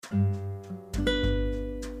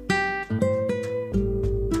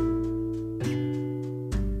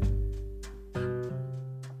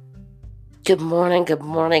Good morning,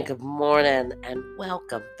 and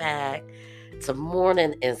welcome back to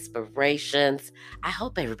Morning Inspirations. I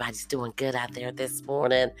hope everybody's doing good out there this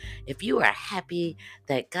morning. If you are happy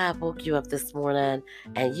that God woke you up this morning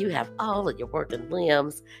and you have all of your working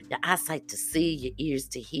limbs, your eyesight to see, your ears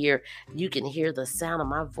to hear, you can hear the sound of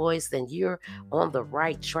my voice, then you're on the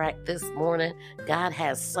right track this morning. God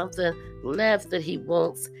has something left that He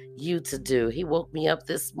wants you to do. He woke me up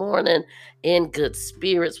this morning in good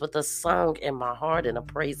spirits with a song in my heart and a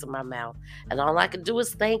praise in my mouth. And all I can do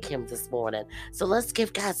is thank Him this morning. So let's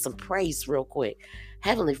give God some praise real quick.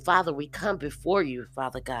 Heavenly Father, we come before you,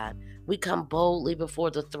 Father God. We come boldly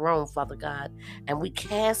before the throne, Father God, and we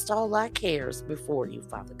cast all our cares before you,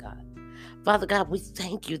 Father God. Father God, we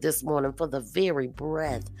thank you this morning for the very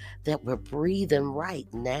breath that we're breathing right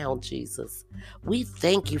now, Jesus. We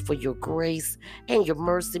thank you for your grace and your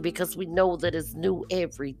mercy because we know that it's new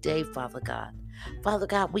every day, Father God. Father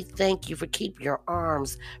God, we thank you for keeping your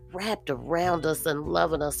arms wrapped around us and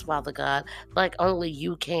loving us, Father God, like only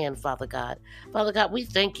you can, Father God. Father God, we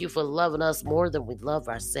thank you for loving us more than we love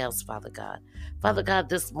ourselves, Father God. Father God,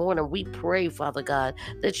 this morning we pray, Father God,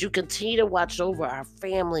 that you continue to watch over our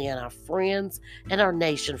family and our friends and our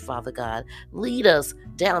nation, Father God. Lead us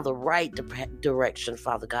down the right direction,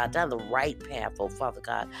 Father God, down the right path, oh Father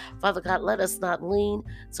God. Father God, let us not lean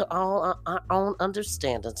to all our own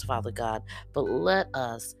understandings, Father God, but let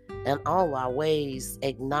us in all our ways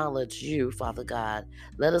acknowledge you, Father God.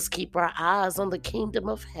 Let us keep our eyes on the kingdom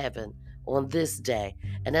of heaven on this day.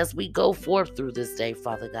 And as we go forth through this day,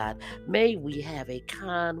 Father God, may we have a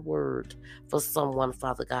kind word for someone,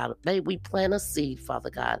 Father God. May we plant a seed,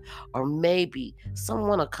 Father God, or maybe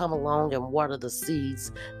someone will come along and water the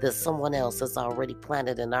seeds that someone else has already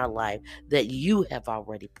planted in our life, that you have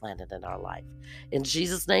already planted in our life. In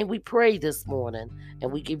Jesus' name we pray this morning,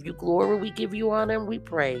 and we give you glory, we give you honor, and we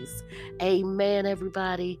praise. Amen,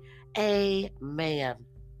 everybody. Amen.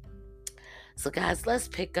 So, guys, let's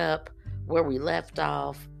pick up where we left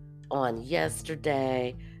off on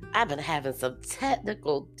yesterday. I've been having some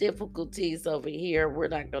technical difficulties over here. We're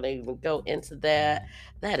not going to even go into that.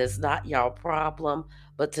 That is not y'all problem.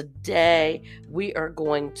 But today we are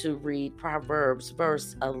going to read Proverbs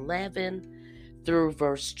verse 11 through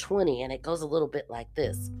verse 20. And it goes a little bit like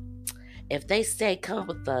this. If they say, "Come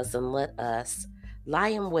with us and let us lie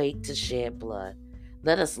in wait to shed blood,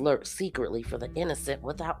 let us lurk secretly for the innocent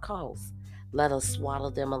without cause. Let us swallow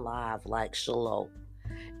them alive like Sheol,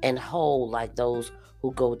 and whole like those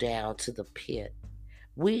who go down to the pit.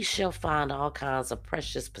 We shall find all kinds of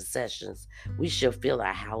precious possessions. We shall fill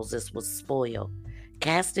our houses with spoil.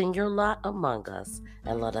 Cast in your lot among us,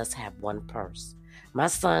 and let us have one purse. My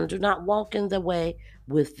son, do not walk in the way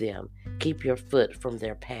with them. Keep your foot from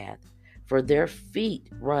their path. For their feet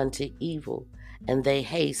run to evil, and they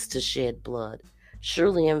haste to shed blood.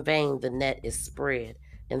 Surely in vain the net is spread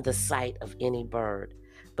in the sight of any bird.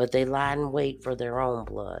 But they lie in wait for their own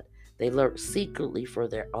blood. They lurk secretly for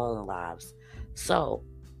their own lives. So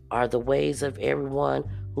are the ways of everyone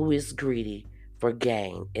who is greedy for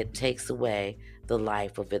gain. It takes away the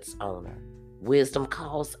life of its owner. Wisdom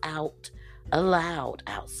calls out aloud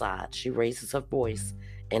outside. She raises her voice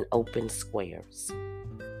in open squares.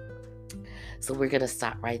 So we're going to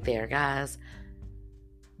stop right there, guys.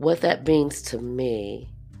 What that means to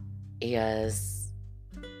me is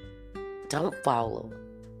don't follow.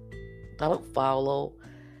 Don't follow.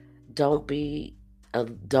 Don't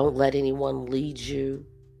let anyone lead you,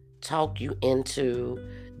 talk you into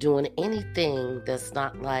doing anything that's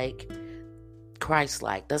not like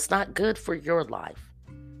Christ-like. That's not good for your life.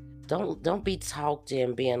 Don't be talked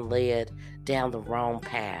in being led down the wrong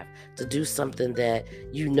path to do something that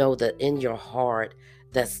you know that in your heart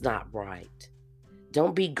that's not right.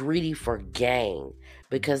 Don't be greedy for gain,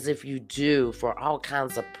 because if you do, for all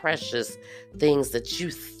kinds of precious things that you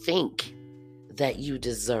think that you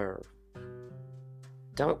deserve.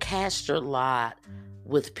 Don't cast your lot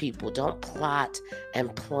with people. Don't plot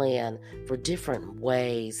and plan for different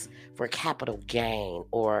ways for capital gain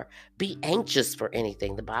or be anxious for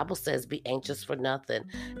anything. The Bible says be anxious for nothing.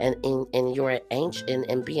 And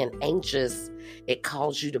in being anxious, it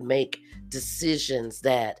calls you to make decisions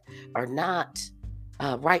that are not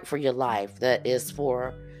right for your life, that is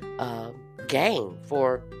for gain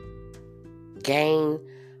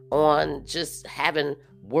on just having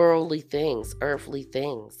worldly things, earthly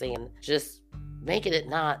things, and just making it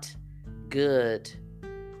not good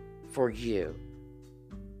for you.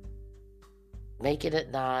 Making it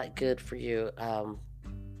not good for you.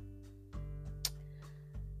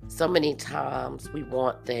 So many times we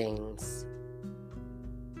want things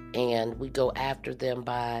and we go after them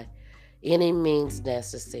by any means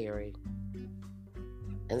necessary.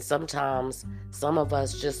 And sometimes some of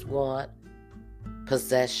us just want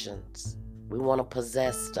possessions. We want to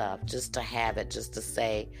possess stuff just to have it, just to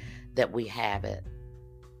say that we have it,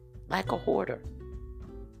 like a hoarder.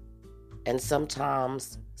 And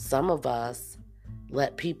sometimes some of us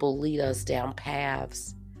let people lead us down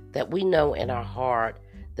paths that we know in our heart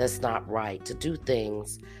that's not right, to do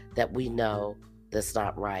things that we know that's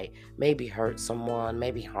not right. Maybe hurt someone,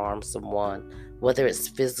 maybe harm someone, whether it's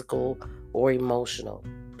physical or emotional.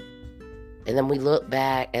 And then we look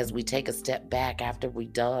back as we take a step back after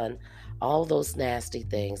we've done all those nasty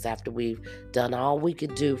things, after we've done all we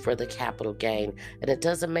could do for the capital gain, and it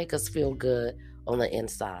doesn't make us feel good on the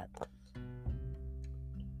inside.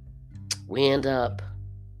 We end up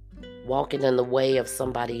walking in the way of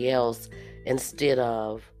somebody else instead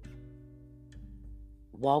of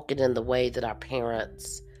walking in the way that our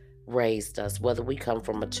parents raised us, whether we come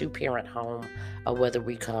from a 2-parent home or whether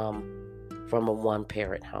we come from a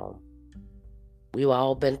 1-parent home. We've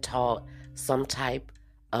all been taught some type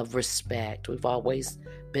of respect. We've always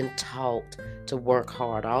been taught to work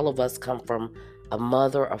hard. All of us come from a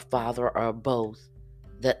mother, a father, or both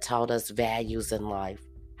that taught us values in life,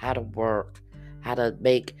 how to work, how to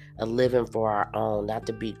make a living for our own, not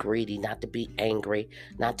to be greedy, not to be angry,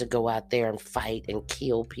 not to go out there and fight and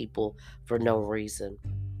kill people for no reason.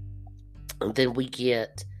 And then we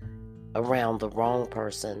get around the wrong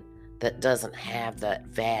person that doesn't have that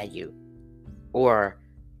value or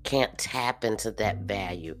can't tap into that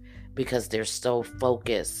value because they're so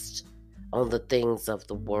focused on the things of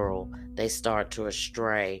the world, they start to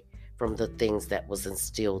astray from the things that was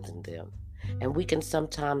instilled in them. And we can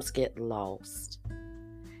sometimes get lost.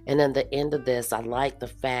 And in the end of this, I like the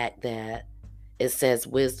fact that it says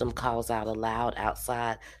wisdom calls out aloud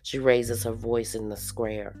outside. She raises her voice in the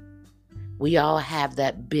square. We all have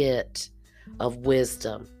that bit of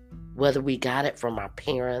wisdom, whether we got it from our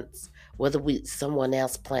parents, whether someone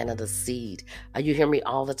else planted a seed. You hear me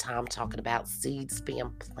all the time talking about seeds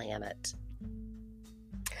being planted.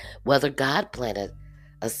 Whether God planted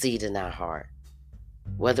a seed in our heart,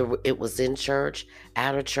 whether it was in church,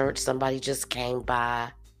 out of church, somebody just came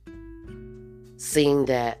by, seeing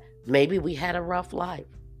that maybe we had a rough life,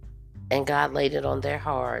 and God laid it on their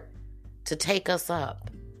heart to take us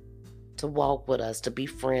up, to walk with us, to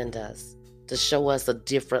befriend us, to show us a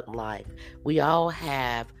different life. We all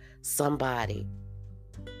have somebody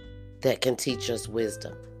that can teach us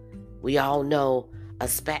wisdom. We all know a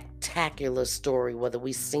spectacular story, whether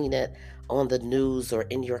we've seen it on the news or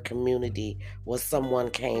in your community, where someone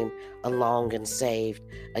came along and saved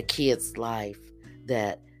a kid's life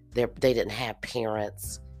that they didn't have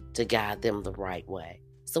parents to guide them the right way.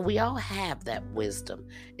 So we all have that wisdom.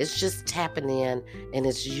 It's just tapping in and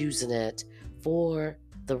it's using it for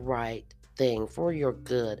the right thing, for your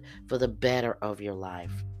good, for the better of your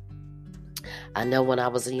life. I know when I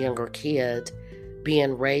was a younger kid,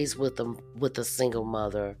 being raised with a single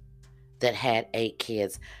mother that had 8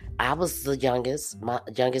 kids. I was the youngest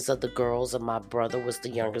of the girls, and my brother was the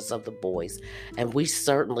youngest of the boys. And we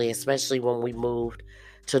certainly, especially when we moved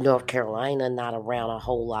to North Carolina, not around a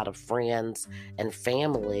whole lot of friends and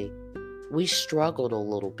family, we struggled a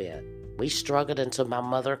little bit. We struggled until my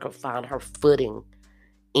mother could find her footing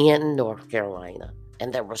in North Carolina.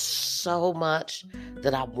 And there was so much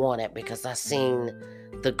that I wanted because I seen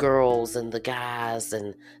the girls and the guys,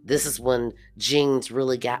 and this is when jeans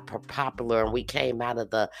really got popular and we came out of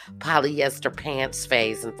the polyester pants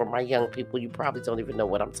phase. And for my young people, you probably don't even know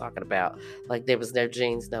what I'm talking about. Like there was no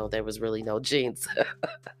jeans. No, there was really no jeans.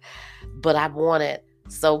 But I wanted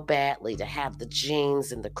so badly to have the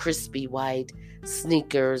jeans and the crispy white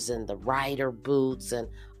sneakers and the rider boots and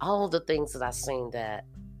all the things that I seen that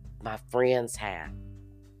my friends had.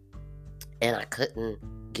 And I couldn't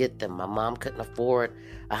get them. My mom couldn't afford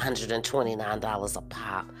 $129 a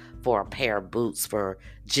pop for a pair of boots for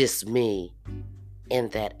just me in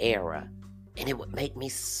that era. And it would make me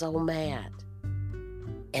so mad.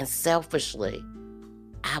 And selfishly,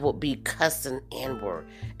 I would be cussing inward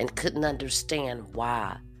and couldn't understand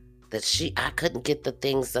why I couldn't get the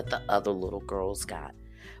things that the other little girls got.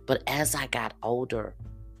 But as I got older,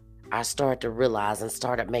 I started to realize and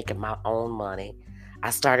started making my own money. I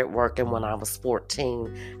started working when I was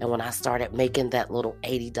 14, and when I started making that little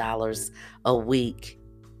 $80 a week,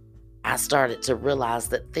 I started to realize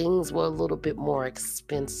that things were a little bit more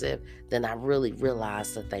expensive than I really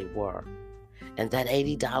realized that they were. And that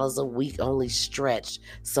 $80 a week only stretched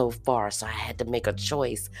so far, so I had to make a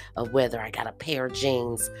choice of whether I got a pair of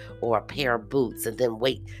jeans or a pair of boots and then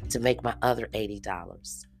wait to make my other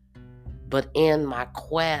 $80. But in my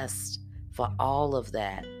quest for all of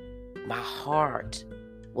that, my heart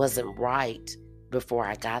wasn't right before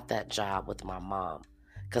I got that job with my mom,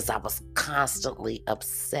 because I was constantly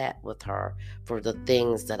upset with her for the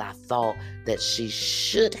things that I thought that she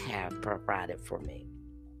should have provided for me.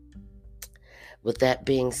 With that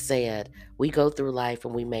being said, we go through life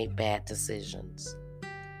and we make bad decisions.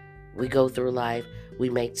 We go through life, we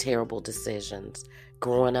make terrible decisions.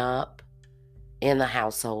 Growing up in the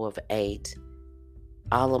household of 8,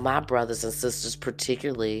 all of my brothers and sisters,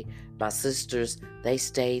 particularly my sisters, they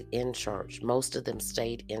stayed in church. Most of them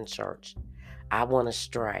stayed in church. I went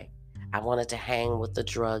astray. I wanted to hang with the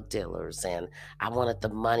drug dealers, and I wanted the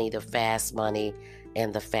money, the fast money,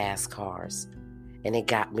 and the fast cars. And it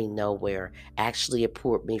got me nowhere. Actually, it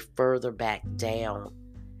pulled me further back down.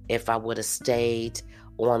 If I would have stayed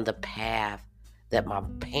on the path that my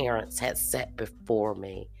parents had set before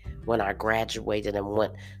me when I graduated and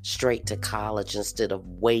went straight to college instead of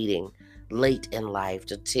waiting late in life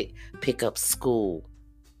to pick up school.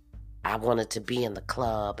 I wanted to be in the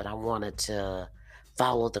club, and I wanted to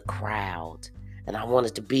follow the crowd, and I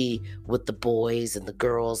wanted to be with the boys and the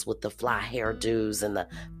girls with the fly hairdos and the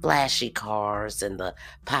flashy cars and the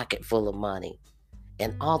pocket full of money.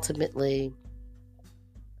 And ultimately,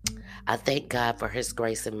 I thank God for His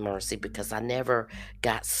grace and mercy, because I never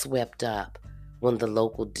got swept up when the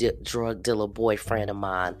local drug dealer boyfriend of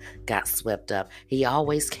mine got swept up. He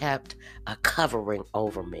always kept a covering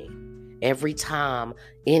over me. Every time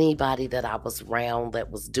anybody that I was around that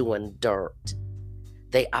was doing dirt,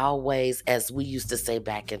 they always, as we used to say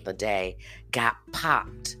back in the day, got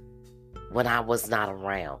popped when I was not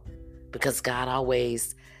around, because God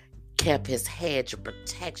always kept His hedge of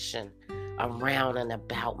protection around and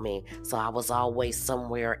about me. So I was always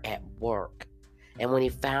somewhere at work. And when He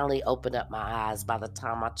finally opened up my eyes by the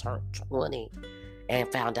time I turned 20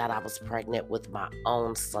 and found out I was pregnant with my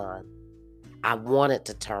own son, I wanted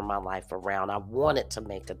to turn my life around. I wanted to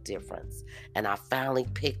make a difference. And I finally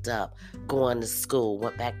picked up going to school,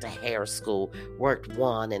 went back to hair school, worked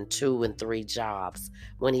 1 and 2 and 3 jobs,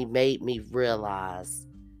 when He made me realize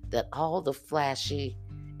that all the flashy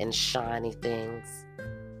and shiny things,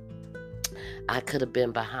 I could have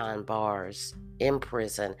been behind bars, in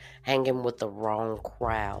prison, hanging with the wrong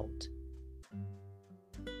crowd,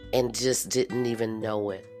 and just didn't even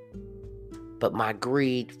know it. But my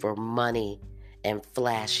greed for money and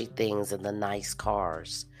flashy things and the nice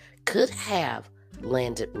cars could have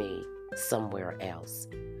landed me somewhere else.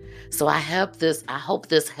 So I hope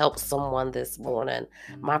this helps someone this morning.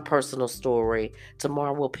 My personal story.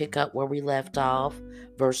 Tomorrow we'll pick up where we left off,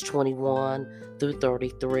 verse 21 through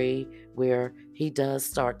 33, where he does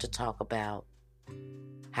start to talk about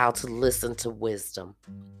how to listen to wisdom.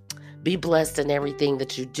 Be blessed in everything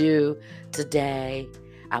that you do today.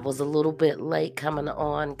 I was a little bit late coming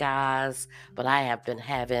on, guys, but I have been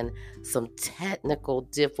having some technical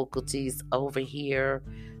difficulties over here.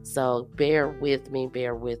 So bear with me,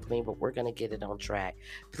 but we're going to get it on track.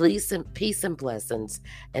 Please and peace and blessings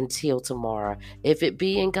until tomorrow. If it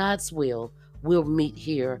be in God's will, we'll meet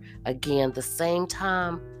here again the same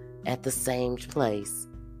time at the same place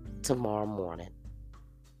tomorrow morning.